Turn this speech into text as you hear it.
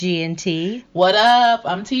G&T. What up?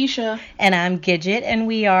 I'm Tisha. And I'm Gidget, and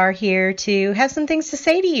we are here to have some things to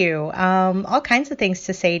say to you. All kinds of things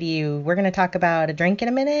to say to you. We're going to talk about a drink in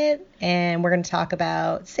a minute, and we're going to talk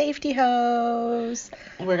about safety hose.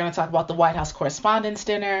 We're going to talk about the White House Correspondents'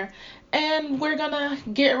 Dinner, and we're going to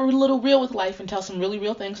get a little real with life and tell some really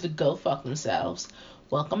real things to go fuck themselves.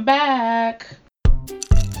 Welcome back.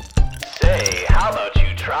 Say, how about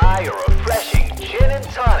you try a refreshing gin and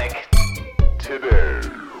tonic today?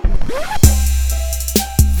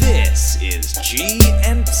 This is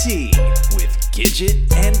G&T with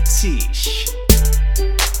Gidget and Tish.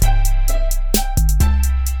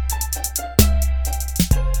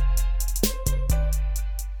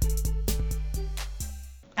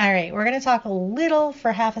 All right, we're going to talk a little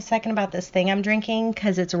for half a second about this thing I'm drinking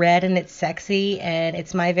because it's red and it's sexy and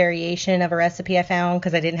it's my variation of a recipe I found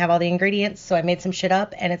because I didn't have all the ingredients, so I made some shit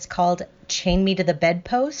up, and it's called Chain Me to the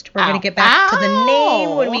Bedpost. We're going to get back to the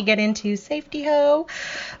name when we get into Safety Ho,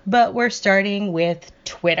 but we're starting with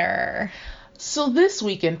Twitter. So this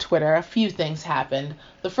week in Twitter, a few things happened.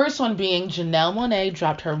 The first one being Janelle Monáe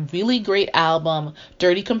dropped her really great album,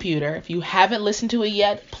 Dirty Computer. If you haven't listened to it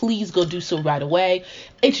yet, please go do so right away.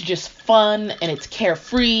 It's just fun, and it's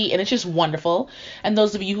carefree, and it's just wonderful. And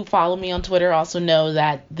those of you who follow me on Twitter also know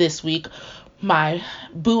that this week, my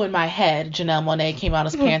boo in my head, Janelle Monáe, came out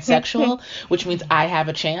as pansexual, which means I have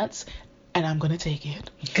a chance. And I'm going to take it.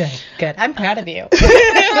 Good. I'm proud of you.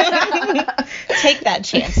 Take that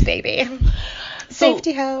chance, baby.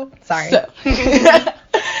 Safety ho. Sorry.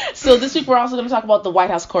 So this week we're also going to talk about the White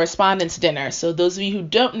House Correspondents' Dinner. So those of you who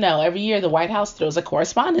don't know, every year the White House throws a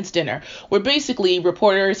Correspondents' Dinner where basically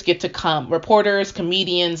reporters,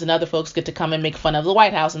 comedians, and other folks get to come and make fun of the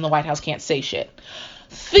White House, and the White House can't say shit.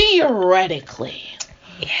 Theoretically.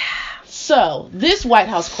 Yeah. So, this White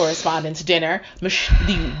House Correspondents' Dinner,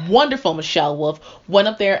 the wonderful Michelle Wolf went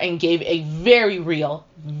up there and gave a very real,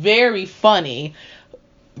 very funny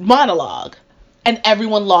monologue. And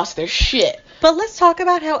everyone lost their shit. But let's talk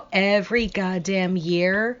about how every goddamn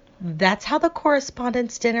year, that's how the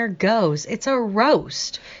Correspondents' Dinner goes. It's a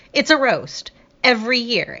roast. Every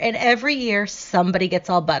year. And every year, somebody gets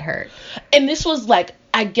all butthurt. And this was like,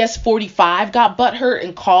 I guess 45 got butthurt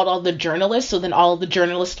and called all the journalists. So then all of the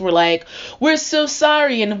journalists were like, we're so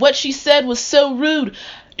sorry. And what she said was so rude.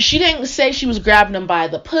 She didn't say she was grabbing them by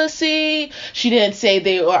the pussy. She didn't say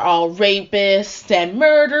they were all rapists and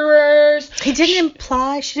murderers. She didn't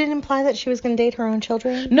imply that she was going to date her own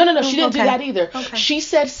children? No, she didn't do that either. Okay. She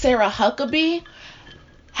said Sarah Huckabee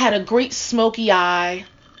had a great smoky eye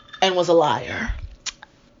and was a liar.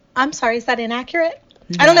 I'm sorry, is that inaccurate?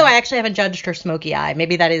 I don't know. I actually haven't judged her smoky eye.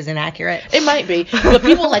 Maybe that is inaccurate. It might be. But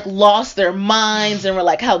people lost their minds and were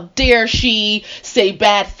like, how dare she say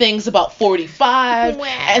bad things about 45?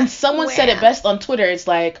 And someone said it best on Twitter. It's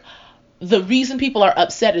like, the reason people are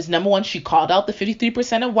upset is, number one, she called out the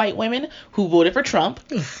 53% of white women who voted for Trump.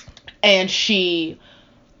 And she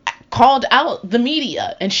called out the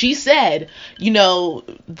media, and she said,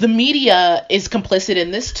 the media is complicit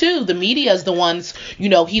in this too. The media is the ones,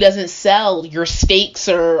 he doesn't sell your steaks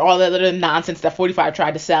or all that other nonsense that 45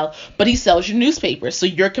 tried to sell, but he sells your newspapers, so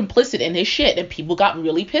you're complicit in his shit. And people got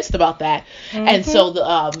really pissed about that. And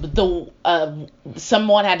so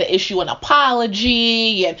someone had to issue an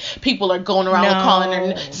apology, and people are going around calling her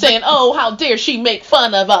and saying, oh, how dare she make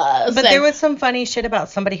fun of us. But there was some funny shit about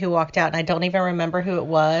somebody who walked out, and I don't even remember who it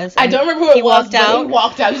was. I don't remember who it was, but he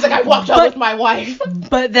walked out. He's like, I walked out with my wife.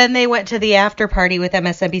 But then they went to the after party with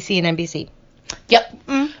MSNBC and NBC.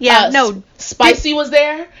 Yep. Spicy was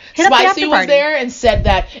there. Spicy was there and said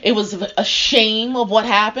that it was a shame of what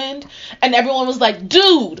happened. And everyone was like,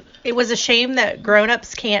 dude. It was a shame that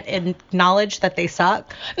grown-ups can't acknowledge that they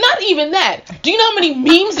suck. Not even that. Do you know how many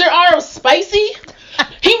memes there are of Spicy?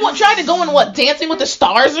 He tried to go in, Dancing with the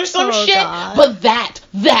Stars or some shit? God. But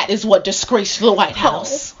that is what disgraced the White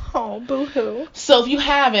House. Oh, boo-hoo. So if you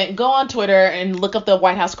haven't, go on Twitter and look up the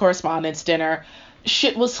White House Correspondents' Dinner.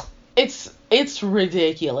 It's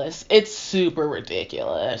ridiculous. It's super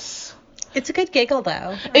ridiculous. It's a good giggle,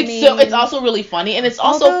 though. It's also really funny, and it's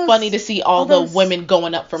also funny to see all the women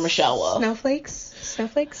going up for Michelle Wolf.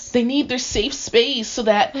 Snowflakes? They need their safe space so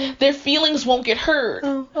that their feelings won't get hurt.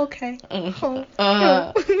 Oh, okay.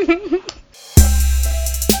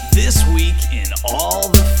 This week in All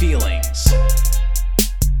the Feelings.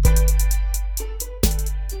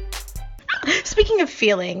 Speaking of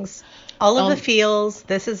feelings, all of the feels,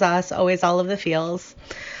 this is us, always all of the feels.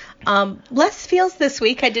 Less feels this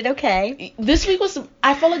week. I did okay.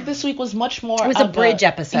 I felt like this week was much more. It was a bridge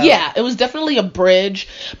episode. Yeah, it was definitely a bridge,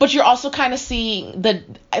 but you're also kind of seeing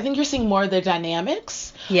I think you're seeing more of the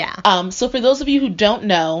dynamics. Yeah. So for those of you who don't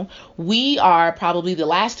know, we are probably the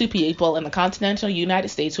last two people in the continental United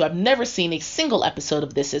States who have never seen a single episode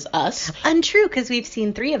of This Is Us. Untrue, because we've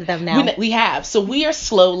seen 3 of them now. We have. So we are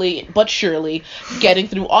slowly but surely getting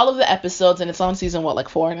through all of the episodes, and it's on season, like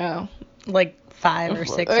 4 now? Like 5 or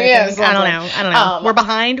 6. Yeah, I don't know. We're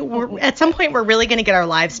behind. At some point, we're really going to get our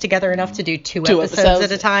lives together enough to do two episodes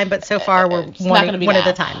at a time. But so far, we're one at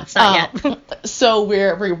a time. It's not yet. So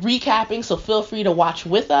we're recapping. So feel free to watch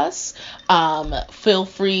with us. Feel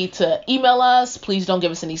free to email us. Please don't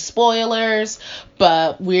give us any spoilers.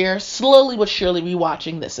 But we're slowly but surely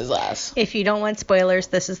rewatching This Is Us. If you don't want spoilers,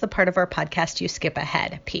 this is the part of our podcast you skip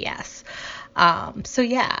ahead. P.S. So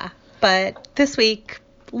yeah. But this week,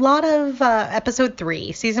 a lot of episode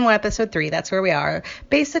 3, season 1, episode 3. That's where we are.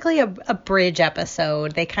 Basically a bridge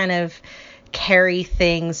episode. They kind of carry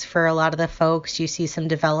things for a lot of the folks. You see some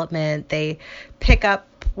development. They pick up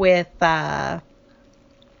with the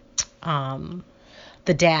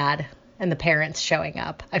dad and the parents showing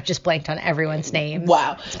up. I've just blanked on everyone's names.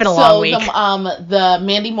 Wow. It's been a long week. The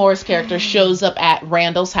Mandy Moore's character shows up at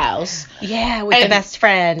Randall's house. Yeah, with the best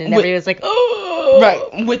friend. And everyone's like, oh.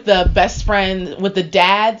 Right. With the best friend, with the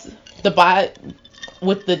dad's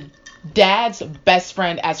best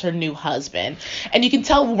friend as her new husband. And you can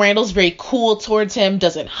tell Randall's very cool towards him,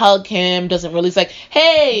 doesn't hug him, doesn't really like,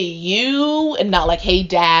 hey, you, and not like, hey,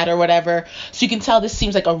 dad, or whatever. So you can tell this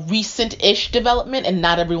seems like a recent-ish development, and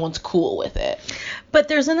not everyone's cool with it. But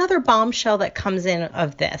there's another bombshell that comes in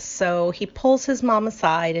of this. So he pulls his mom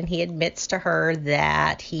aside and he admits to her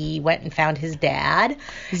that he went and found his dad.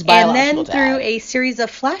 His biological and then dad. through a series of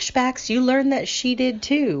flashbacks, you learn that she did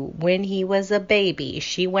too. When he was a baby,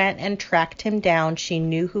 she went and tracked him down. She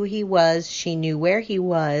knew who he was. She knew where he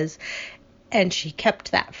was. And she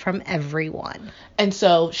kept that from everyone. And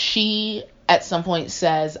so she, at some point,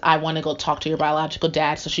 says, I want to go talk to your biological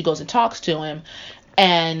dad. So she goes and talks to him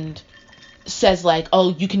and says like, oh,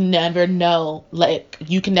 you can never know, like,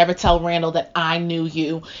 you can never tell Randall that I knew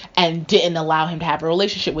you and didn't allow him to have a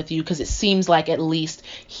relationship with you, because it seems like at least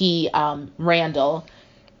Randall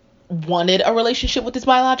wanted a relationship with his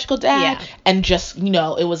biological dad, and just,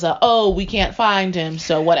 it was we can't find him,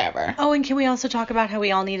 so whatever. Oh, and can we also talk about how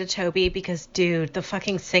we all need a Toby? Because, dude, the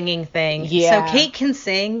fucking singing thing. Yeah. So Kate can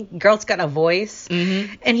sing. Girl's got a voice.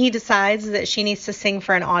 Mm-hmm. And he decides that she needs to sing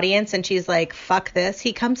for an audience, and she's like, fuck this.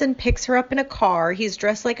 He comes and picks her up in a car. He's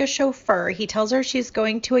dressed like a chauffeur. He tells her she's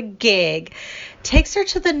going to a gig, takes her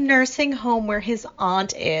to the nursing home where his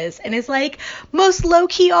aunt is, and is like, most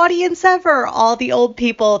low-key audience ever. All the old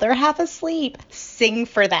people, they're half asleep, sing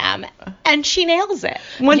for them, and she nails it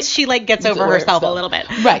once she like gets over herself a little bit.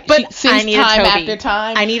 Right, but she sings I need time a Toby. after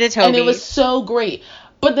time. I need a Toby, and it was so great.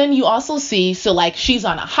 But then you also see, so like she's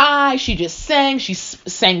on a high, she just sang, she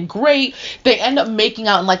sang great. They end up making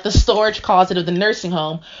out in like the storage closet of the nursing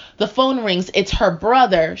home. The phone rings, it's her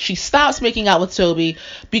brother. She stops making out with Toby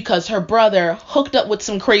because her brother hooked up with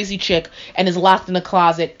some crazy chick and is locked in the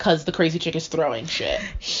closet because the crazy chick is throwing shit.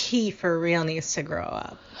 He for real needs to grow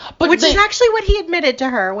up. Which is actually what he admitted to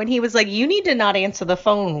her when he was like, you need to not answer the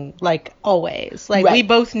phone, like, always. Like, right. We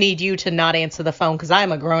both need you to not answer the phone because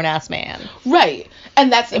I'm a grown-ass man. Right.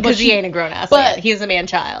 And that's... Because he ain't a grown-ass man. He's a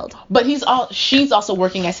man-child. But she's also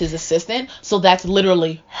working as his assistant, so that's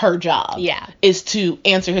literally her job. Yeah. Is to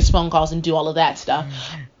answer his phone calls and do all of that stuff.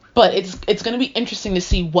 Mm-hmm. But it's going to be interesting to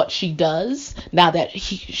see what she does now that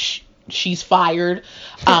she's fired.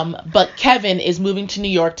 But Kevin is moving to New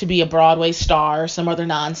York to be a Broadway star or some other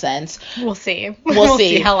nonsense. We'll see. We'll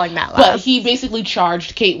see how long that lasts. But he basically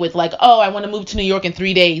charged Kate with like, oh, I want to move to New York in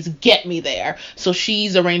 3 days. Get me there. So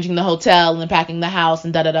she's arranging the hotel and packing the house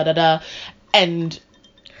and da-da-da-da-da. And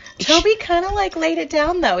Toby kind of like laid it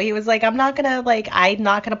down though. He was like, I'm not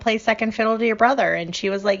gonna play second fiddle to your brother. And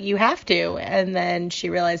she was like, you have to. And then she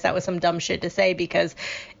realized that was some dumb shit to say because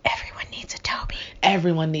everyone needs a Toby.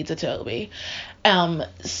 Everyone needs a Toby.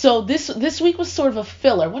 So this week was sort of a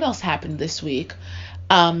filler. What else happened this week?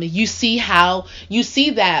 You see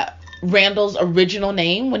that Randall's original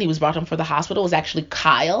name when he was brought home for the hospital was actually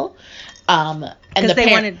Kyle. And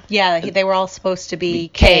they were all supposed to be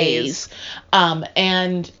K's.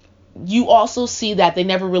 And you also see that they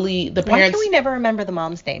never really, the parents... Why can we never remember the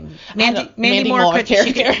mom's name? Mandy Moore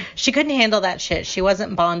she couldn't handle that shit. She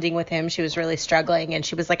wasn't bonding with him. She was really struggling, and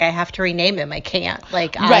she was like, I have to rename him. I can't.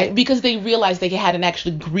 Because they realized they hadn't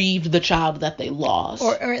actually grieved the child that they lost.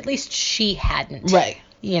 Or at least she hadn't. Right.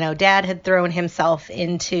 Dad had thrown himself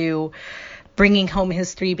into bringing home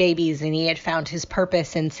his 3 babies, and he had found his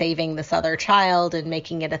purpose in saving this other child and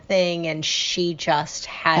making it a thing, and she just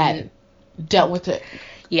hadn't dealt with it.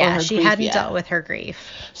 Yeah, she hadn't dealt with her grief.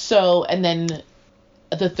 So, and then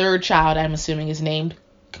the third child, I'm assuming, is named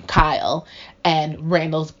Kyle, and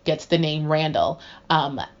Randall gets the name Randall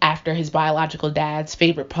after his biological dad's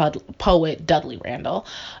favorite poet, Dudley Randall.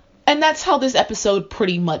 And that's how this episode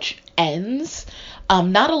pretty much ends.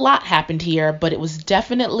 Not a lot happened here, but it was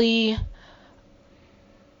definitely...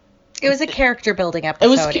 It was a character building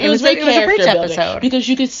episode. It was a bridge episode. Because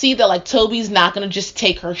you could see that, like, Toby's not going to just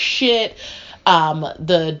take her shit.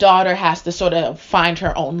 The daughter has to sort of find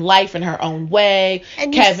her own life in her own way.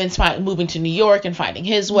 And Kevin's moving to New York and finding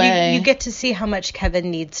his way. You get to see how much Kevin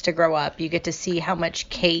needs to grow up. You get to see how much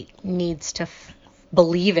Kate needs to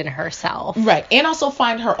believe in herself. Right. And also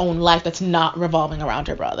find her own life that's not revolving around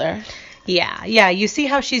her brother. Yeah. You see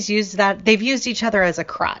how she's used that. They've used each other as a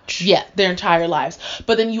crutch. Yeah, their entire lives.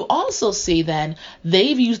 But then you also see then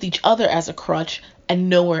they've used each other as a crutch, and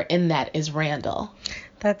nowhere in that is Randall.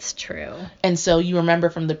 That's true. And so you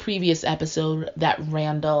remember from the previous episode that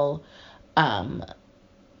Randall,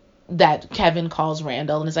 that Kevin calls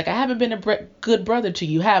Randall and is like, I haven't been a good brother to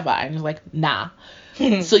you, have I? And he's like, nah.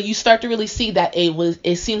 So you start to really see that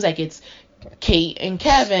it seems like it's Kate and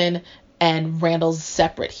Kevin, and Randall's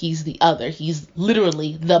separate. He's the other. He's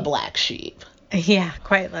literally the black sheep. Yeah,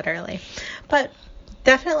 quite literally. But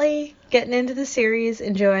definitely getting into the series,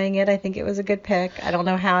 enjoying it. I think it was a good pick. I don't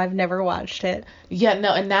know how. I've never watched it. Yeah,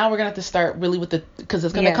 no, and now we're going to have to start really with because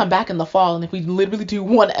it's going to come back in the fall, and if we literally do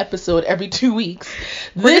one episode every 2 weeks.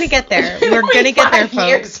 We're going to get there. We're going to get there,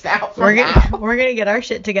 folks. We're going to get our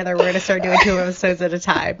shit together. We're going to start doing 2 episodes at a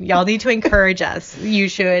time. Y'all need to encourage us. You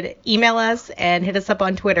should email us and hit us up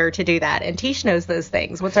on Twitter to do that. And Tish knows those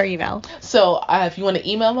things. What's our email? So if you want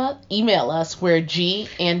to email us, we're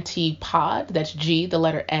GNTpod. That's G, the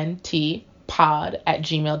letter NT.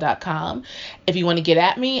 pod@gmail.com. If you want to get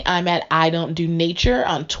at me, I'm at I Don't Do Nature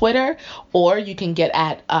on Twitter, or you can get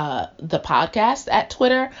at the podcast at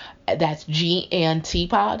Twitter. That's GANT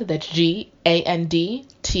pod. That's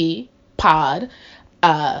GANDT pod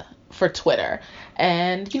for Twitter.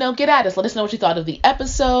 And, get at us. Let us know what you thought of the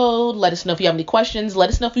episode. Let us know if you have any questions. Let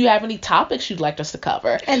us know if you have any topics you'd like us to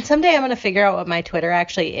cover. And someday I'm going to figure out what my Twitter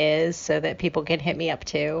actually is so that people can hit me up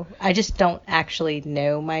too. I just don't actually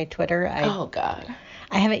know my Twitter. Oh, God.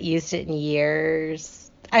 I haven't used it in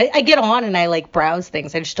years. I get on and I browse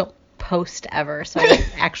things. I just don't post ever. So I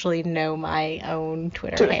don't actually know my own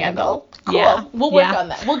Twitter handle. Cool. Yeah. We'll work on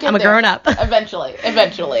that. We'll get there. I'm a grown up.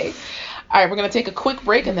 Eventually. All right, we're going to take a quick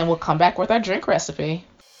break, and then we'll come back with our drink recipe.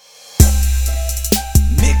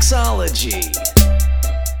 Mixology.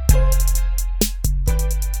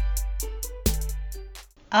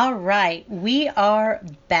 All right, we are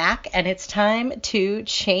back, and it's time to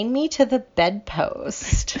chain me to the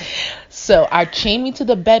bedpost. So, our chain me to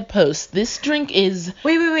the bedpost. This drink is...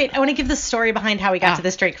 Wait. I want to give the story behind how we got to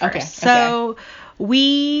this drink first. Okay. So...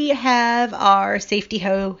 We have our Safety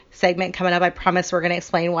Ho segment coming up. I promise we're going to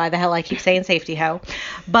explain why the hell I keep saying Safety Ho.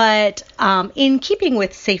 But in keeping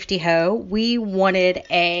with Safety Ho, we wanted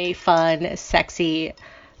a fun, sexy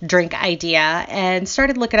drink idea and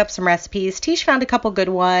started looking up some recipes. Tish found a couple good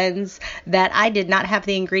ones that I did not have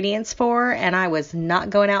the ingredients for, and I was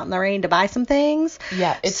not going out in the rain to buy some things.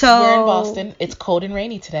 Yeah, we're in Boston. It's cold and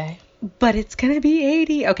rainy today. But it's going to be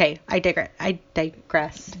 80. Okay, I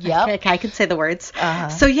digress. Yep. I can say the words. Uh-huh.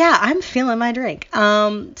 So, yeah, I'm feeling my drink.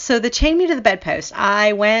 So the chain me to the bedpost.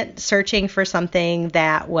 I went searching for something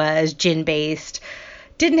that was gin-based.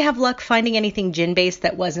 Didn't have luck finding anything gin-based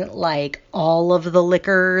that wasn't like all of the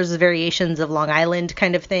liquors, variations of Long Island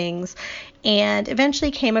kind of things. And eventually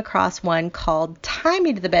came across one called Tie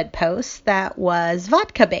Me to the Bedpost that was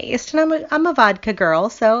vodka-based. And I'm a vodka girl,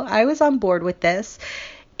 so I was on board with this.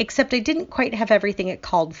 Except I didn't quite have everything it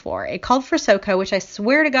called for. It called for SoCo, which I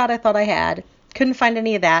swear to God I thought I had. Couldn't find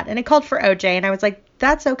any of that. And it called for OJ, and I was like,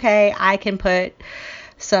 that's okay. I can put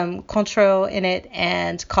some Cointreau in it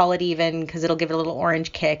and call it even because it'll give it a little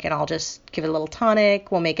orange kick, and I'll just give it a little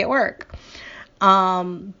tonic. We'll make it work.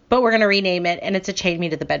 But we're going to rename it, and it's a Chain Me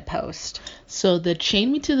to the Bedpost. So the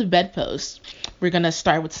Chain Me to the Bedpost, we're going to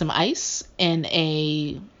start with some ice in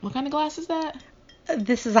what kind of glass is that?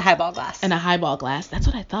 This is a highball glass. And a highball glass. That's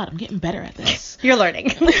what I thought. I'm getting better at this. You're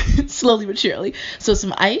learning. Slowly but surely. So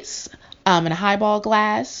some ice in a highball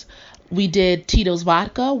glass. We did Tito's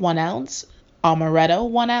vodka, 1 ounce. Amaretto,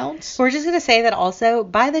 1 ounce. We're just going to say that also,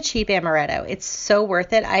 buy the cheap amaretto. It's so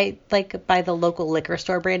worth it. I buy the local liquor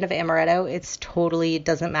store brand of amaretto. It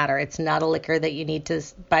doesn't matter. It's not a liquor that you need to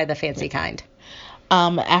buy the fancy kind.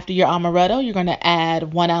 After your amaretto, you're going to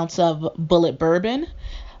add 1 ounce of Bullet bourbon,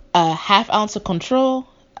 a half ounce of Control.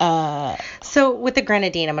 So with the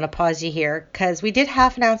grenadine, I'm going to pause you here because we did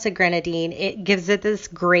half an ounce of grenadine. It gives it this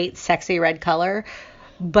great sexy red color,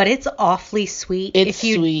 but it's awfully sweet. It's if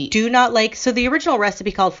you sweet. do not like, so the original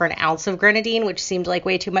recipe called for 1 ounce of grenadine, which seemed like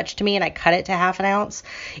way too much to me, and I cut it to half an ounce.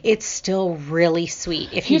 It's still really sweet.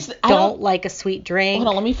 If you don't like a sweet drink. Hold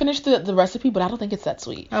on, let me finish the recipe, but I don't think it's that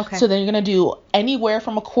sweet. Okay. So then you're going to do anywhere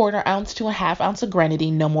from a 1/4 ounce to a half ounce of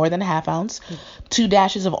grenadine, no more than a half ounce, 2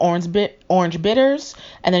 dashes of orange bitters,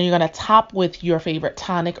 and then you're going to top with your favorite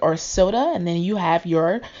tonic or soda, and then you have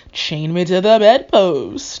your Chain Me to the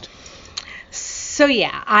Bedpost. So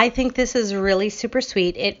yeah, I think this is really super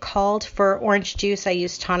sweet. It called for orange juice. I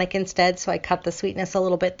used tonic instead, so I cut the sweetness a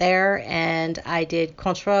little bit there, and I did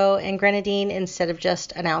Cointreau and grenadine instead of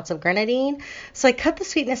just 1 ounce of grenadine. So I cut the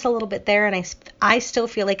sweetness a little bit there, and I still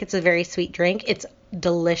feel like it's a very sweet drink. It's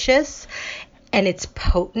delicious. And it's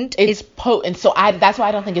potent. It's potent. So that's why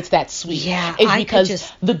I don't think it's that sweet. Yeah, it's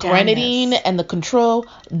because the grenadine and the Control,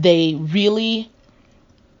 they really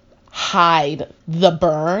hide the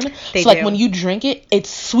burn. They so like do. when you drink it, it's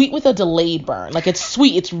sweet with a delayed burn. Like it's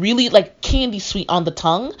sweet. It's really like candy sweet on the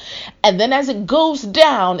tongue. And then as it goes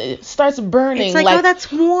down, it starts burning. It's like oh, that's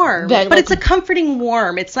warm. But like, it's a comforting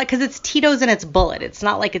warm. It's like, because it's Tito's and it's Bullet. It's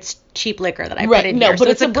not like it's cheap liquor that I put in here. But so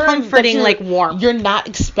it's a comforting, like warm. You're not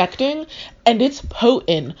expecting, and it's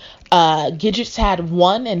potent. Gidget's had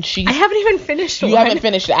one, and I haven't even finished one. You haven't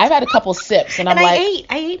finished it. I've had a couple sips, and I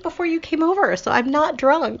ate before you came over, so I'm not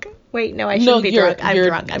drunk. Wait, no, I shouldn't be drunk. I'm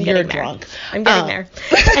drunk. I'm getting there. I'm getting there.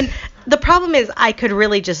 And the problem is I could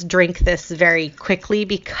really just drink this very quickly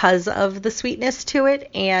because of the sweetness to it,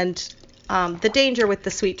 and the danger with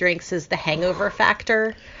the sweet drinks is the hangover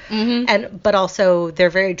factor. Mm-hmm. But also they're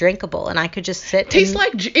very drinkable, and I could just sit.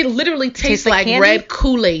 It literally tastes like red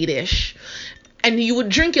Kool-Aid-ish. And you would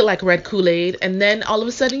drink it like red Kool-Aid, and then all of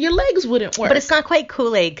a sudden your legs wouldn't work. But it's not quite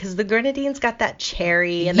Kool-Aid, because the grenadine's got that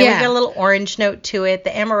cherry, and then we get a little orange note to it. The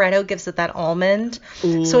amaretto gives it that almond.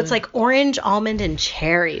 Ooh. So it's like orange, almond, and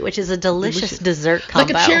cherry, which is a delicious dessert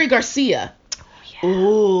combo. Like a Cherry Garcia. Yeah.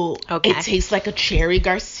 Ooh. Okay. It tastes like a Cherry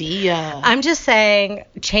Garcia. I'm just saying,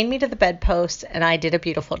 Chain Me to the Bedpost, and I did a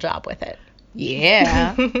beautiful job with it.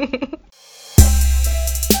 Yeah.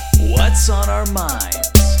 What's on our minds?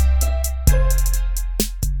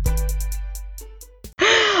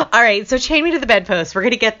 All right, so Chain Me to the Bedpost. We're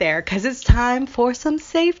going to get there because it's time for some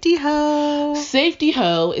Safety Ho. Safety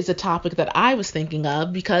Ho is a topic that I was thinking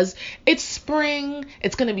of because it's spring.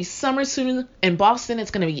 It's going to be summer soon. In Boston,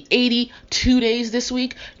 it's going to be 82 days this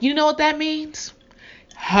week. You know what that means?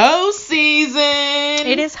 Ho season.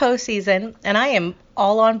 It is ho season, and I am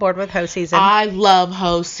all on board with ho season. I love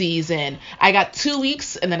ho season. I got 2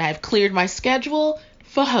 weeks, and then I've cleared my schedule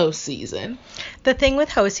for ho season. The thing with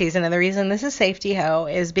ho season, and the reason this is Safety Ho,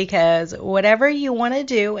 is because whatever you want to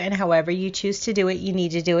do and however you choose to do it, you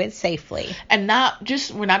need to do it safely. And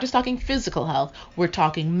we're not just talking physical health, we're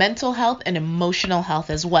talking mental health and emotional health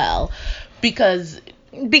as well. Because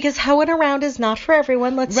hoeing around is not for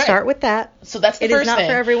everyone. Let's start with that. So that's the first thing. It is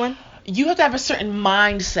not for everyone. You have to have a certain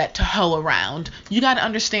mindset to hoe around. You got to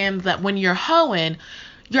understand that when you're hoeing,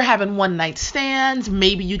 you're having one night stands,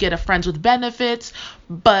 maybe you get a friends with benefits,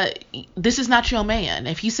 but this is not your man.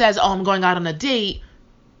 If he says, oh, I'm going out on a date,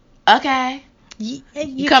 okay.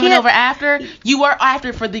 You coming over after? You are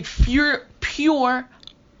after for the pure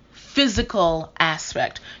physical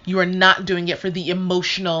aspect. You are not doing it for the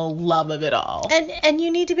emotional love of it all. And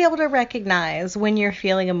you need to be able to recognize when you're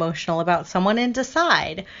feeling emotional about someone and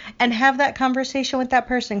decide and have that conversation with that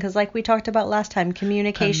person, because like we talked about last time,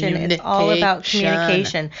 communication. It's all about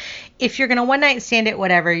communication. If you're gonna one night stand it,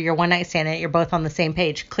 whatever, you're one night stand it, you're both on the same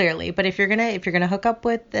page, clearly. But if you're gonna hook up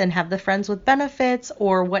with and have the friends with benefits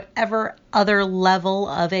or whatever other level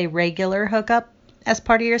of a regular hookup as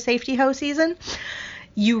part of your Safety Ho season,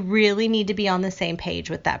 you really need to be on the same page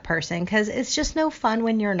with that person, because it's just no fun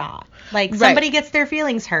when you're not. Like, somebody gets their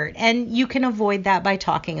feelings hurt, and you can avoid that by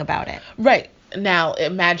talking about it. Right. Now,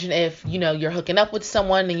 imagine if, you're hooking up with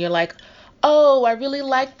someone and you're like, oh, I really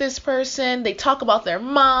like this person. They talk about their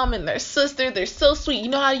mom and their sister. They're so sweet. You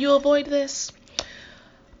know how you avoid this?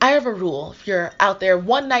 I have a rule. If you're out there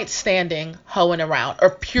one night standing, hoeing around, or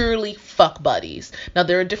purely fuck buddies. Now,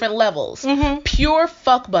 there are different levels. Mm-hmm. Pure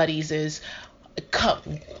fuck buddies is...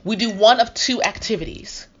 we do one of two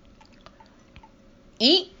activities.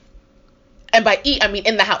 Eat, and by eat I mean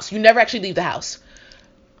in the house. You never actually leave the house.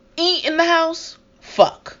 Eat in the house,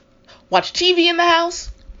 fuck. Watch TV in the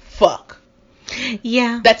house, fuck.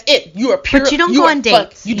 Yeah. That's it. You are pure. But you don't go on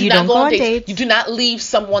dates. You do not go on dates. You do not leave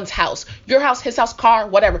someone's house. Your house, his house, car,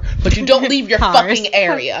 whatever. But you don't leave your fucking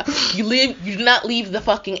area. You do not leave the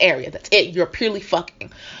fucking area. That's it. You're purely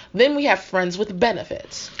fucking. Then we have friends with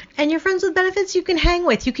benefits. And your friends with benefits you can hang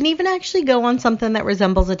with. You can even actually go on something that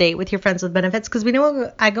resembles a date with your friends with benefits, because we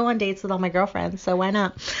know I go on dates with all my girlfriends, so why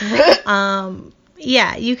not?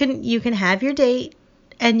 Yeah, you can have your date.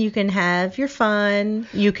 And you can have your fun.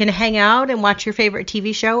 You can hang out and watch your favorite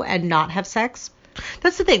TV show and not have sex.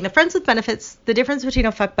 That's the thing. The friends with benefits, the difference between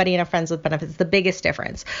a fuck buddy and a friends with benefits, the biggest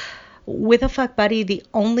difference. With a fuck buddy, the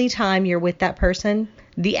only time you're with that person,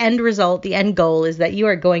 the end result, the end goal is that you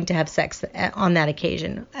are going to have sex on that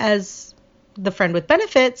occasion. As the friend with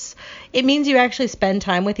benefits, it means you actually spend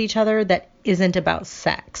time with each other that isn't about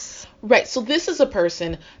sex. Right, so this is a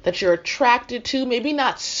person that you're attracted to, maybe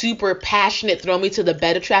not super passionate, throw me to the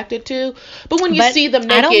bed attracted to, but when you see them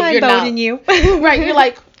naked, I don't mind you're boning not. You. Right, you're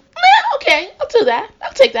like, okay, I'll do that.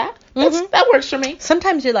 I'll take that. That works for me.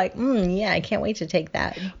 Sometimes you're like, yeah, I can't wait to take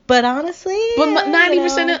that. But honestly, but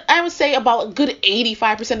 90%, I would say about a good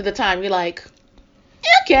 85% of the time, you're like,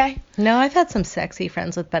 okay. No, I've had some sexy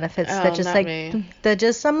friends with benefits that just like, me.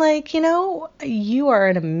 I'm like, you are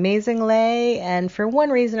an amazing lay, and for one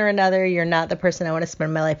reason or another, you're not the person I want to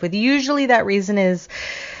spend my life with. Usually that reason is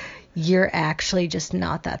you're actually just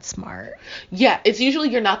not that smart. Yeah, it's usually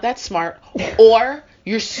you're not that smart, or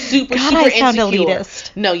you're super I sound insecure.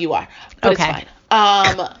 Elitist. No, you are, but okay. It's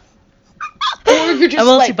fine. Or you're just I'm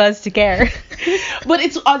a little too buzzed to care. But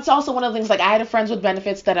it's also one of the things, like, I had friends with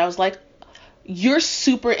benefits that I was like, you're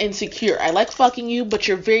super insecure. I like fucking you, but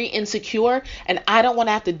you're very insecure, and I don't want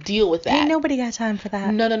to have to deal with that. Ain't nobody got time for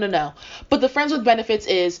that. No. But the friends with benefits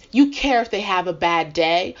is, you care if they have a bad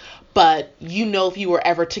day, but if you were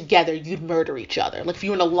ever together, you'd murder each other. Like, if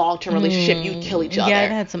you were in a long-term relationship, you'd kill each other. Yeah,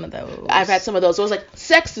 I've had some of those. So it was like,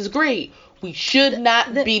 sex is great. We should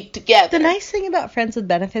not be together. The nice thing about friends with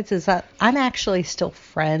benefits is that I'm actually still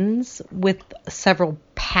friends with several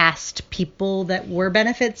past people that were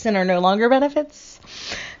benefits and are no longer benefits.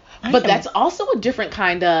 But that's also a different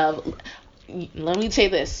kind of, let me say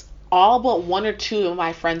this, all but one or two of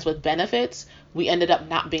my friends with benefits, we ended up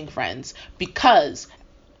not being friends because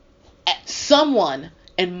someone,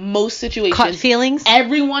 in most situations, caught feelings.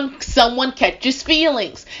 Someone catches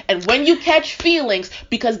feelings. And when you catch feelings,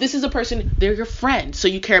 because this is a person, they're your friend, so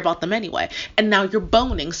you care about them anyway. And now you're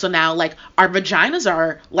boning. So now, like, our vaginas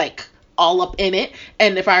are, like, all up in it.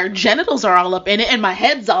 And if our genitals are all up in it, and my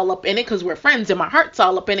head's all up in it because we're friends, and my heart's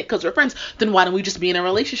all up in it because we're friends, then why don't we just be in a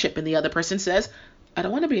relationship? And the other person says, I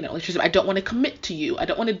don't want to be in a relationship. I don't want to commit to you. I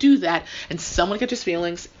don't want to do that. And someone catches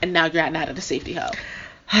feelings, and now you're not at a safety hub.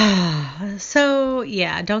 So,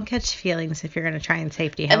 yeah, don't catch feelings if you're going to try and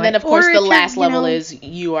safety hub. And then, of course, the last level is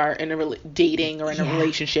you are in a dating or in a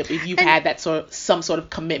relationship. If you've had that some sort of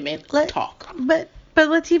commitment, talk. But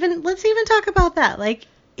let's even talk about that. Like,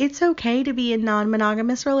 it's okay to be in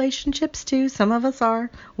non-monogamous relationships, too. Some of us are.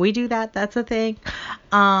 We do that. That's a thing.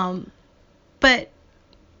 But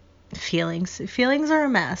feelings are a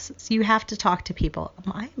mess. So you have to talk to people.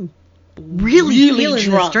 I'm really feeling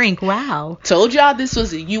drunk. This drink. Wow. Told y'all this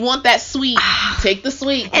was it. You want that sweet. Take the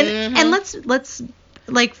sweet. And let's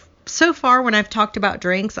like, so far when I've talked about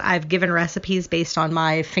drinks, I've given recipes based on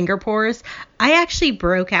my finger pours. I actually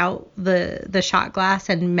broke out the shot glass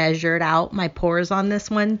and measured out my pours on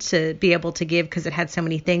this one to be able to give, because it had so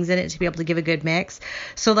many things in it, to be able to give a good mix.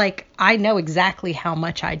 So, like, I know exactly how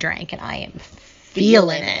much I drank, and I am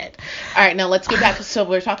feeling it. All right, now let's get back. So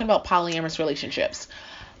we're talking about polyamorous relationships.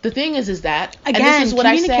 The thing is that, again, and this is what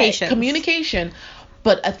I say, communication.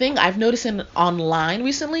 But a thing I've noticed online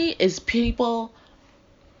recently is people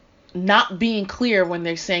not being clear when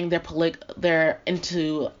they're saying they're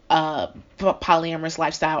into a polyamorous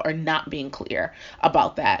lifestyle, or not being clear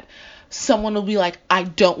about that. Someone will be like, I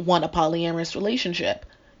don't want a polyamorous relationship.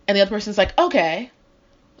 And the other person's like, okay,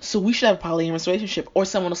 so we should have a polyamorous relationship. Or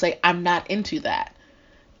someone will say, I'm not into that.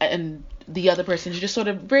 And the other person is just sort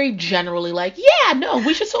of very generally like, yeah, no,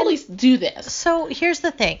 we should totally do this. So here's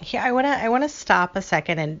the thing. Here, I want to stop a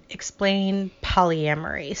second and explain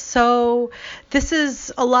polyamory. So this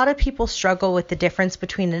is, a lot of people struggle with the difference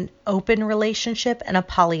between an open relationship and a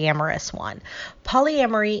polyamorous one.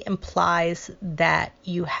 Polyamory implies that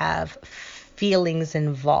you have feelings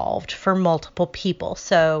involved for multiple people.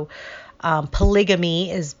 So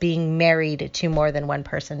polygamy is being married to more than one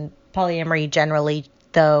person. Polyamory generally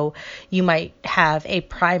though you might have a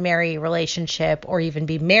primary relationship or even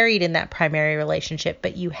be married in that primary relationship,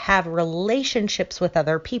 but you have relationships with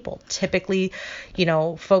other people. Typically,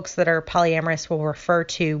 folks that are polyamorous will refer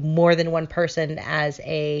to more than one person as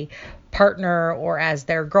a partner or as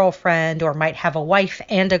their girlfriend, or might have a wife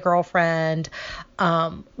and a girlfriend,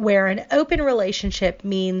 where an open relationship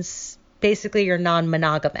means basically you're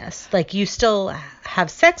non-monogamous. Like, you still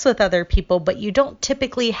have sex with other people, but you don't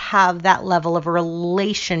typically have that level of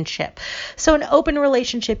relationship. So an open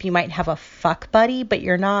relationship, you might have a fuck buddy, but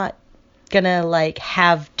you're not gonna like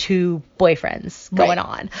have two boyfriends going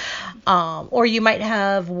on. Or you might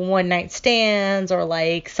have one night stands, or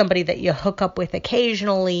like somebody that you hook up with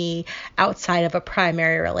occasionally outside of a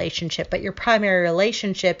primary relationship, but your primary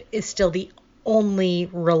relationship is still the only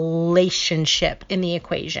relationship in the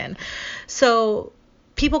equation. So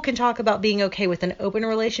people can talk about being okay with an open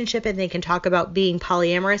relationship, and they can talk about being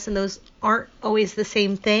polyamorous, and those aren't always the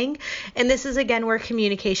same thing. And this is again where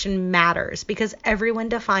communication matters, because everyone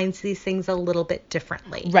defines these things a little bit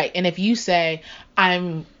differently. Right. And if you say I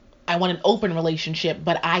want an open relationship,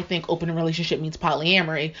 but I think open relationship means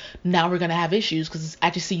polyamory, now we're going to have issues, because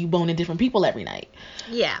I just see you boning different people every night.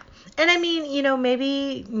 Yeah. And I mean,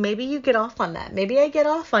 maybe you get off on that. Maybe I get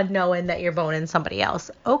off on knowing that you're boning somebody else.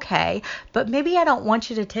 Okay. But maybe I don't want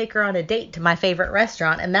you to take her on a date to my favorite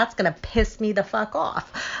restaurant, and that's going to piss me the fuck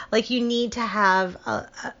off. Like, you need to have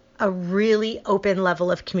a really open level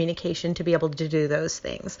of communication to be able to do those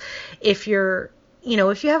things. If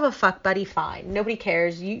you have a fuck buddy, fine. Nobody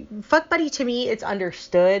cares. Fuck buddy, to me, it's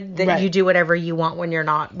understood that you do whatever you want when you're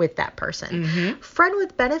not with that person. Mm-hmm. Friend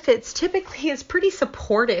with benefits typically is pretty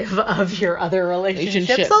supportive of your other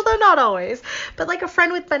relationships, although not always. But like a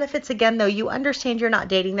friend with benefits, again, though, you understand you're not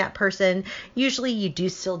dating that person. Usually you do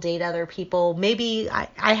still date other people. Maybe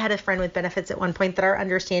I had a friend with benefits at one point that our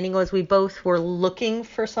understanding was we both were looking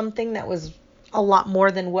for something that was a lot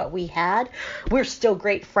more than what we had. We're still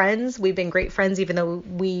great friends. We've been great friends even though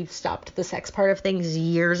we stopped the sex part of things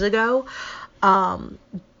years ago.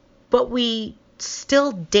 But we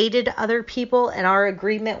still dated other people, and our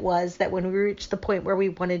agreement was that when we reached the point where we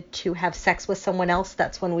wanted to have sex with someone else,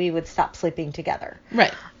 that's when we would stop sleeping together.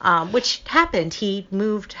 Right. Which happened. He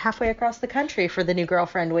moved halfway across the country for the new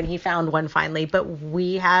girlfriend when he found one finally, but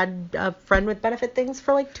we had a friend with benefit things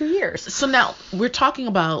for like 2 years. So now we're talking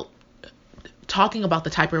about the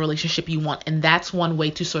type of relationship you want, and that's one way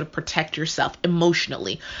to sort of protect yourself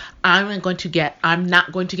emotionally. I'm not going to get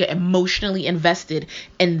emotionally invested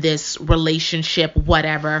in this relationship,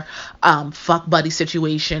 whatever, fuck buddy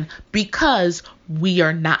situation, because we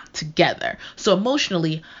are not together. So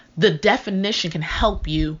emotionally, the definition can help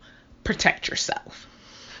you protect yourself,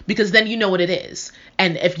 because then you know what it is.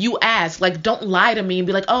 And if you ask, like, don't lie to me and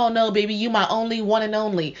be like, oh no, baby, you my only one and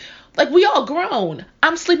only. Like, we all grown.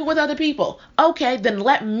 I'm sleeping with other people. Okay, then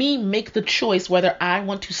let me make the choice whether I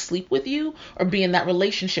want to sleep with you or be in that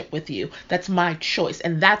relationship with you. That's my choice.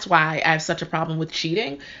 And that's why I have such a problem with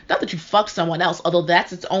cheating. Not that you fuck someone else, although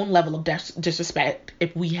that's its own level of disrespect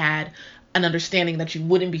if we had an understanding that you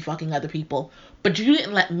wouldn't be fucking other people. But you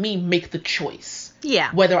didn't let me make the choice.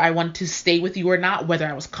 Yeah. Whether I wanted to stay with you or not, whether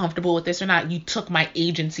I was comfortable with this or not. You took my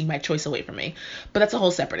agency, my choice away from me. But that's a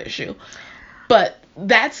whole separate issue. But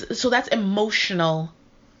that's emotional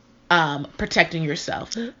protecting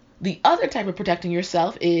yourself. The other type of protecting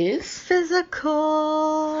yourself is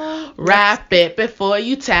physical. Wrap it before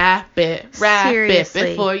you tap it. Wrap it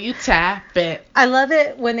before you tap it. I love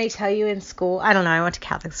it when they tell you in school. I don't know. I went to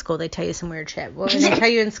Catholic school. They tell you some weird shit. When they tell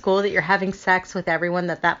you in school that you're having sex with everyone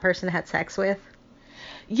that person had sex with.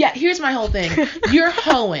 Yeah, here's my whole thing. You're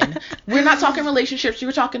hoeing. We're not talking relationships. You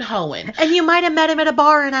were talking hoeing. And you might have met him at a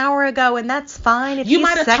bar an hour ago, and that's fine. If you he's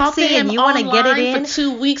might have talked to him and you want to get it in for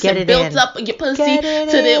 2 weeks and built up your pussy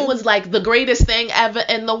till it was like the greatest thing ever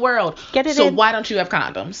in the world. So why don't you have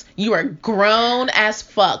condoms? You are grown as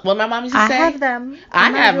fuck. What my mom used to say? I have them.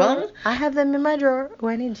 I have them. I have them in my drawer. Oh,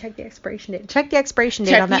 I need to check the expiration date. Check the expiration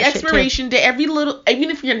date on that shit too. Check the expiration date. Even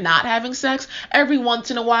if you're not having sex, every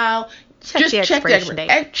once in a while. Check the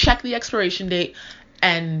expiration date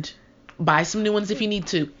and buy some new ones if you need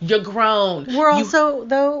to. You're grown. We're also,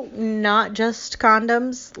 though, not just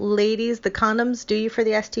condoms. Ladies, the condoms do you for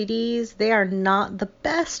the STDs. They are not the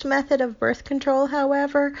best method of birth control,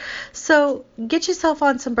 however. So get yourself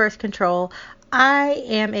on some birth control. I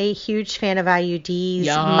am a huge fan of IUDs.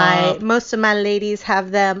 Yeah. Most of my ladies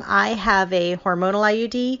have them. I have a hormonal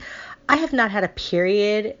IUD. I have not had a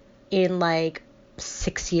period in like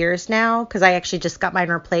 6 years now, because I actually just got mine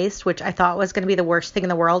replaced, which I thought was going to be the worst thing in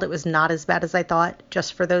the world. It was not as bad as I thought,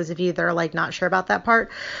 just for those of you that are like not sure about that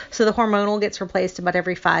part. So the hormonal gets replaced about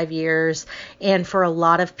every 5 years, and for a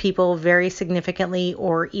lot of people very significantly,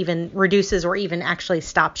 or even reduces or even actually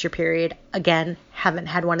stops your period. Again, haven't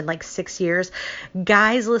had one in like 6 years.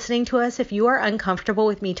 Guys listening to us, if you are uncomfortable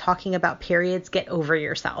with me talking about periods, get over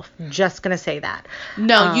yourself. Just gonna say that.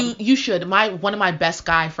 No, you should. One of my best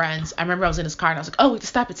guy friends, I remember I was in his car and I was like, oh, we have to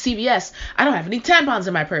stop at CVS. I don't have any tampons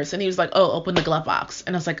in my purse. And he was like, oh, open the glove box.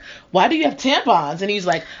 And I was like, why do you have tampons? And he's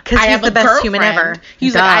like, I have the best human ever.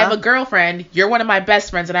 He's like, I have a girlfriend. You're one of my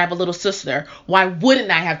best friends and I have a little sister. Why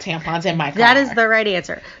wouldn't I have tampons in my car? That is the right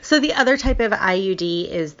answer. So the other type of IUD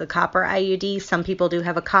is the copper IUD. Some people do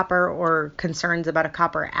have a copper or concerns about a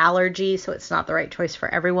copper allergy, so it's not the right choice for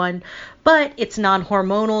everyone. But it's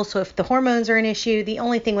non-hormonal, so if the hormones are an issue, the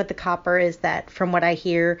only thing with the copper is that, from what I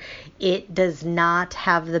hear, it does not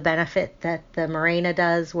have the benefit that the Mirena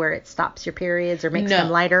does, where it stops your periods or makes them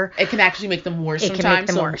lighter. It can actually make them worse sometimes. It can make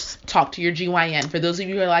them worse. Talk to your GYN. For those of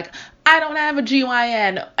you who are like, I don't have a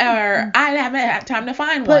GYN, or I haven't had time to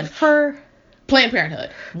find one. But for Planned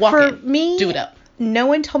Parenthood, walk in, me, do it up. No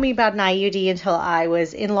one told me about an IUD until I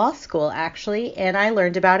was in law school, actually, and I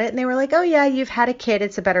learned about it, and they were like, oh, yeah, you've had a kid.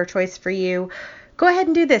 It's a better choice for you. Go ahead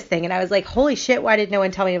and do this thing. And I was like, holy shit, why did no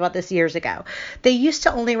one tell me about this years ago? They used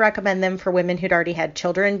to only recommend them for women who'd already had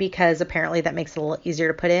children because apparently that makes it a little easier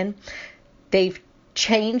to put in. They've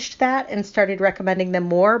changed that and started recommending them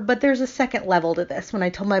more, but there's a second level to this. When I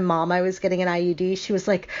told my mom I was getting an IUD, she was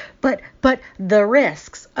like, but the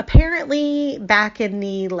risks. Apparently back in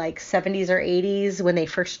the like 70s or 80s, when they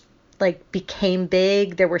first like became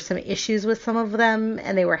big, there were some issues with some of them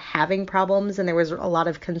and they were having problems and there was a lot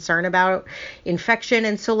of concern about infection.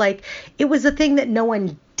 And so like it was a thing that no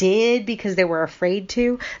one did because they were afraid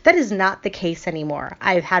to. That is not the case anymore.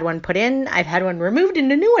 I've had one put in, I've had one removed and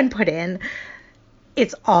a new one put in.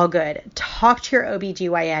 It's all good. Talk to your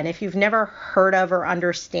OBGYN. If you've never heard of or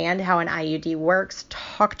understand how an IUD works,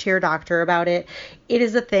 talk to your doctor about it. It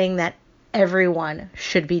is a thing that everyone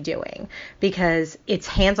should be doing because it's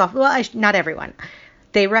hands off. Well, not everyone.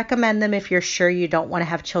 They recommend them if you're sure you don't want to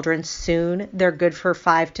have children soon. They're good for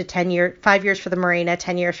 5 to 10 years, 5 years for the Mirena,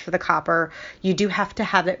 10 years for the copper. You do have to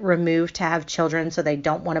have it removed to have children, so they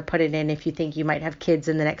don't want to put it in if you think you might have kids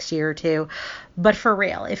in the next year or two. But for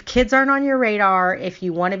real, if kids aren't on your radar, if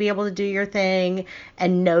you want to be able to do your thing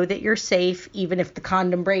and know that you're safe, even if the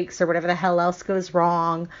condom breaks or whatever the hell else goes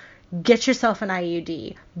wrong, get yourself an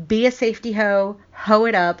IUD. Be a safety hoe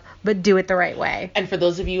it up, but do it the right way. And for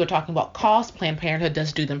those of you who are talking about cost, Planned Parenthood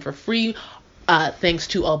does do them for free. Thanks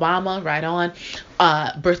to Obama, right on.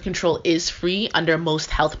 Birth control is free under most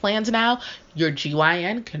health plans now. Your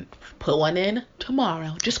GYN can put one in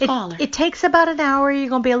tomorrow. Just call her. It takes about an hour. You're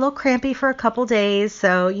going to be a little crampy for a couple days.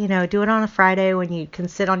 So, do it on a Friday when you can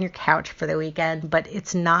sit on your couch for the weekend. But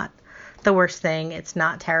it's not the worst thing. It's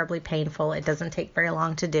not terribly painful. It doesn't take very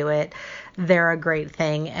long to do it. They're a great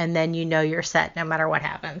thing. And then you're set no matter what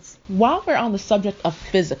happens. While we're on the subject of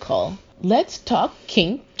physical, let's talk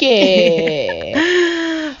kinky.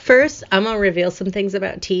 First, I'm going to reveal some things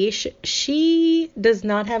about Tish. She does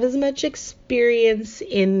not have as much experience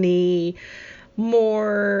in the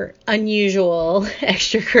more unusual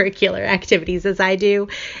extracurricular activities as I do.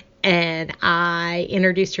 And I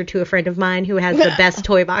introduced her to a friend of mine who has the best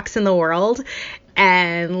toy box in the world.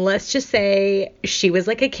 And let's just say she was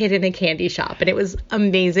like a kid in a candy shop. And it was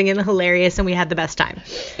amazing and hilarious. And we had the best time.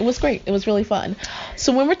 It was great. It was really fun.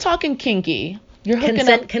 So when we're talking kinky, you're hooking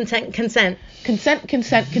up. Consent.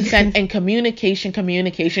 And communication.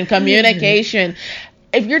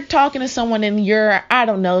 If you're talking to someone and you're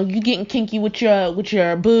getting kinky with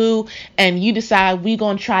your boo and you decide we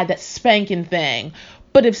gonna try that spanking thing.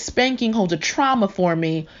 But if spanking holds a trauma for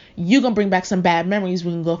me, you're going to bring back some bad memories.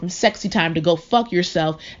 We can go from sexy time to go fuck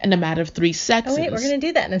yourself in a matter of 3 seconds. Oh, wait, we're going to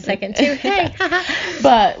do that in a second, too. Hey.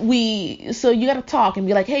 So you got to talk and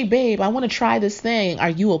be like, hey, babe, I want to try this thing. Are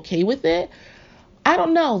you okay with it? I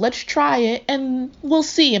don't know. Let's try it and we'll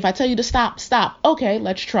see. If I tell you to stop. Okay,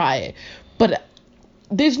 let's try it. But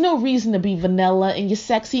there's no reason to be vanilla and you're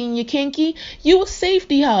sexy and you're kinky. You a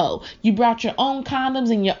safety hoe. You brought your own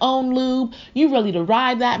condoms and your own lube. You ready to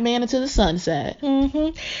ride that man into the sunset.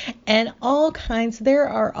 Mm-hmm. And there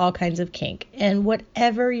are all kinds of kink. And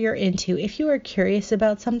whatever you're into, if you are curious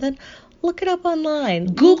about something, look it up online.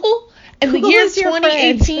 Google. In the year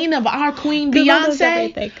 2018 of our queen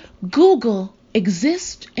Beyonce, Google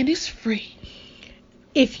exists and is free.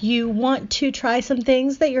 If you want to try some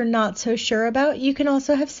things that you're not so sure about, you can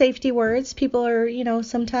also have safety words. People are,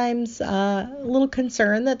 sometimes a little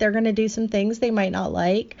concerned that they're going to do some things they might not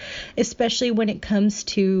like, especially when it comes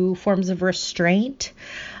to forms of restraint.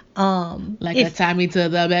 Tie me to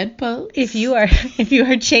the bedpost. If you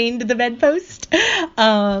are chained to the bedpost,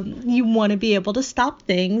 you want to be able to stop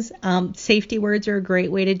things. Safety words are a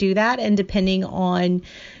great way to do that, and depending on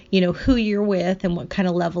who you're with and what kind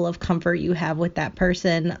of level of comfort you have with that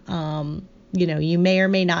person, you may or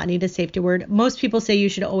may not need a safety word. Most people say you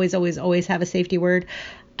should always have a safety word.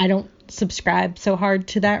 I don't subscribe so hard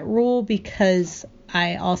to that rule because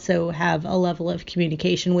I also have a level of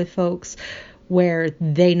communication with folks where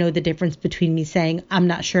they know the difference between me saying, I'm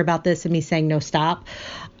not sure about this, and me saying, no, stop.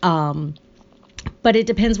 But it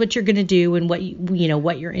depends what you're going to do and what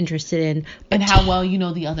what you're interested in. And how well you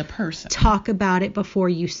know the other person. Talk about it before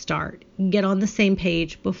you start. Get on the same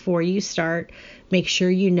page before you start. Make sure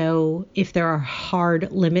you know if there are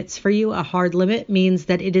hard limits for you. A hard limit means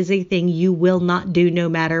that it is a thing you will not do no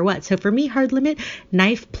matter what. So for me, hard limit,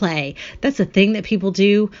 knife play. That's a thing that people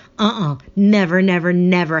do.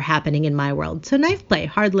 Never happening in my world. So knife play,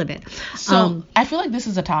 hard limit. So I feel like this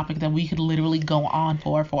is a topic that we could literally go on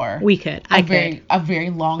for. We could. A very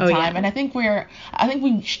long time. Yeah. And I think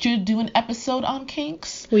we should do an episode on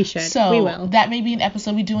kinks. We should. So we will. That may be an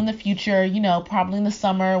episode we do in the future, probably in the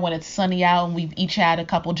summer when it's sunny out and we've each had a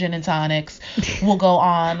couple gin and tonics. We'll go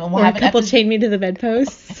on and we'll or have a couple chain me to the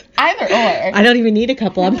bedposts. Either or. I don't even need a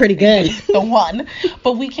couple. I'm pretty good. The one.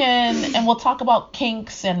 But we'll talk about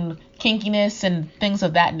kinks and kinkiness and things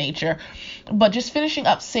of that nature. But just finishing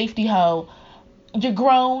up safety hoe, you're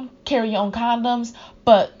grown, carry your own condoms,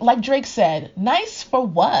 but like Drake said, nice for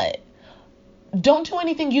what? Don't do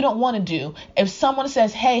anything you don't want to do. If someone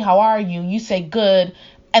says, hey, how are you? You say good,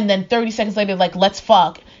 and then 30 seconds later, like, let's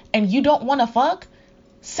fuck, and you don't want to fuck,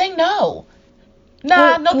 say no.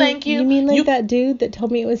 Nah, no thank you. You mean like that dude that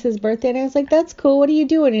told me it was his birthday, and I was like, that's cool, what are you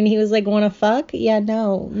doing? And he was like, want to fuck? Yeah,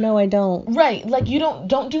 no, I don't. Right, like you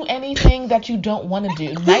don't do anything that you don't want to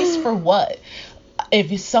do. Nice for what?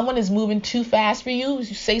 If someone is moving too fast for you, you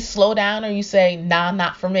say slow down, or you say, nah,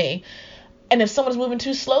 not for me. And if someone's moving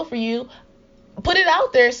too slow for you, put it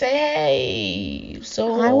out there. Say, hey,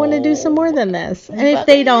 so I want to do some more than this. And if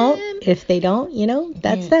they don't,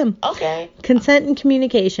 that's them. Okay. Consent and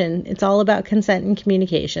communication. It's all about consent and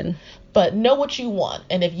communication. But know what you want.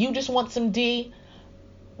 And if you just want some D,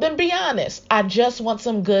 then be honest. I just want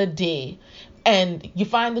some good D. And you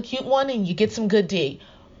find the cute one and you get some good D.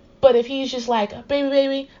 But if he's just like,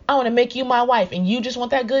 baby, I want to make you my wife, and you just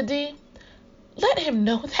want that good D, let him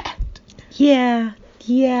know that. Yeah,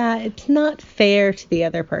 it's not fair to the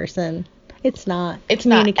other person. It's not. It's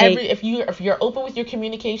not. If you're open with your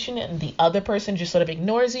communication and the other person just sort of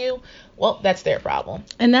ignores you, well, that's their problem.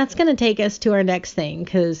 And that's going to take us to our next thing,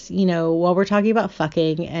 because, while we're talking about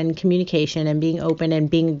fucking and communication and being open and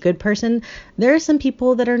being a good person, there are some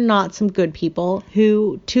people that are not some good people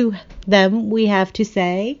who, to them, we have to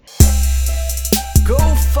say, go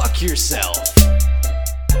fuck yourself.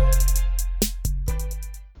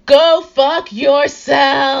 Go fuck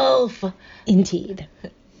yourself. Indeed.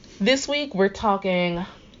 This week we're talking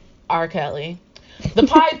R. Kelly, the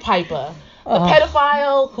Pied Piper, the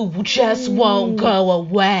pedophile who just won't go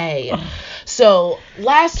away. So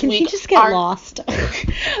last week, can he just get lost?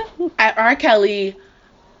 At R. Kelly,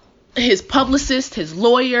 his publicist, his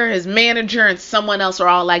lawyer, his manager, and someone else are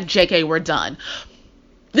all like, JK, we're done.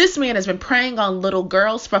 This man has been preying on little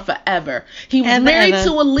girls for forever. He was married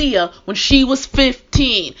to Aaliyah when she was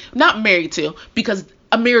 15. Not married to, because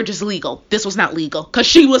a marriage is legal. This was not legal, because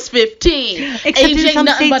she was 15. Except age in some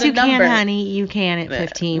nothing states but a you number. can, honey. You can at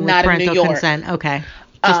 15 not with in New parental York. consent. Okay.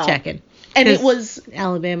 Just checking. And it was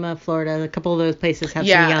Alabama, Florida, a couple of those places have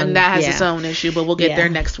some young. And that has its own issue, but we'll get there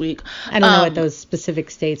next week. I don't know what those specific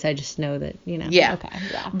states. I just know that, Yeah. Okay.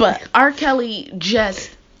 Yeah. But R. Kelly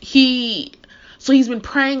he's been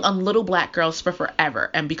preying on little black girls for forever.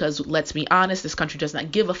 And because, let's be honest, this country does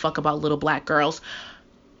not give a fuck about little black girls.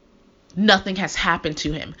 Nothing has happened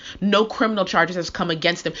to him. No criminal charges has come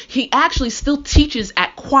against him. He actually still teaches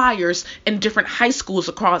at choirs in different high schools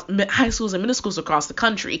and middle schools across the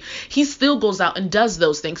country. He still goes out and does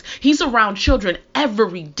those things. He's around children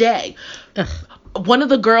every day. Ugh. One of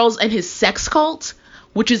the girls in his sex cult,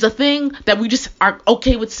 which is a thing that we just are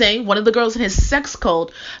okay with saying, one of the girls in his sex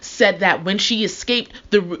cult said that when she escaped,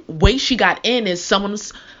 the way she got in is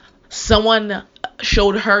someone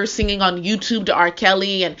showed her singing on YouTube to R.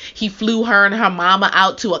 Kelly, and he flew her and her mama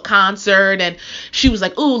out to a concert, and she was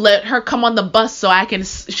like, ooh, let her come on the bus so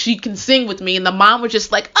she can sing with me. And the mom was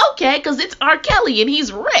just like, okay, because it's R. Kelly and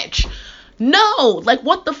he's rich. No, like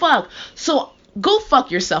what the fuck? So go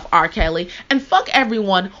fuck yourself, R. Kelly, and fuck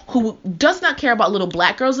everyone who does not care about little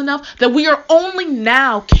black girls enough that we are only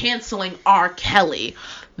now canceling R. Kelly.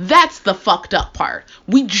 That's the fucked up part.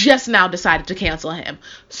 We just now decided to cancel him.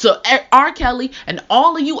 So R. Kelly and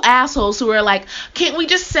all of you assholes who are like, can't we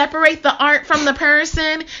just separate the art from the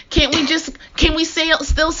person? Can we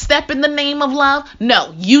still step in the name of love?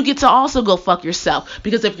 No, you get to also go fuck yourself,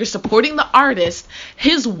 because if you're supporting the artist,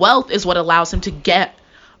 his wealth is what allows him to get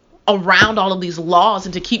around all of these laws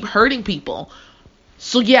and to keep hurting people.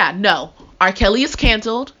 So yeah, no, R. Kelly is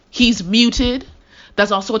canceled. He's muted.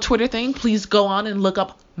 That's also a Twitter thing. Please go on and look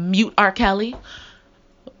up Mute R. Kelly.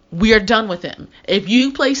 We are done with him. If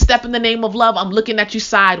you play Step in the Name of Love, I'm looking at you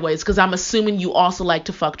sideways, because I'm assuming you also like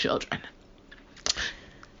to fuck children.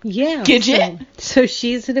 Yeah. Gidget? So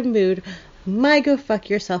she's in a mood. My go fuck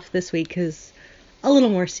yourself this week is a little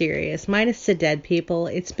more serious. Minus the dead people.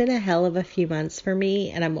 It's been a hell of a few months for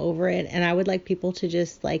me, and I'm over it. And I would like people to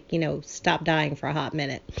just, like, stop dying for a hot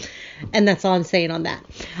minute. And that's all I'm saying on that.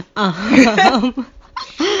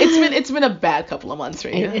 It's been a bad couple of months for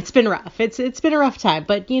you. It's been rough. It's been a rough time,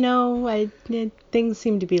 but things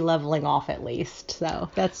seem to be leveling off at least. So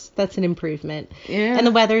that's an improvement. Yeah. And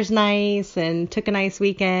the weather's nice, and took a nice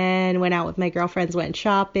weekend. Went out with my girlfriends. Went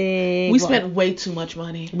shopping. We spent way too much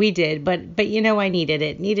money. We did, but I needed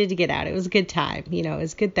it. Needed to get out. It was a good time. It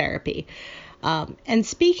was good therapy. And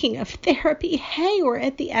speaking of therapy, hey, we're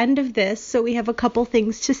at the end of this, so we have a couple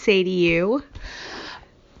things to say to you.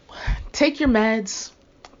 Take your meds,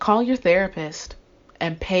 call your therapist,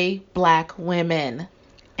 and pay black women.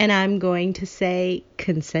 And I'm going to say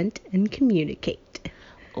consent and communicate.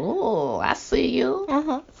 Ooh, I see you.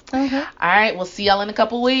 Uh-huh. All right, we'll see y'all in a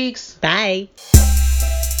couple weeks. Bye.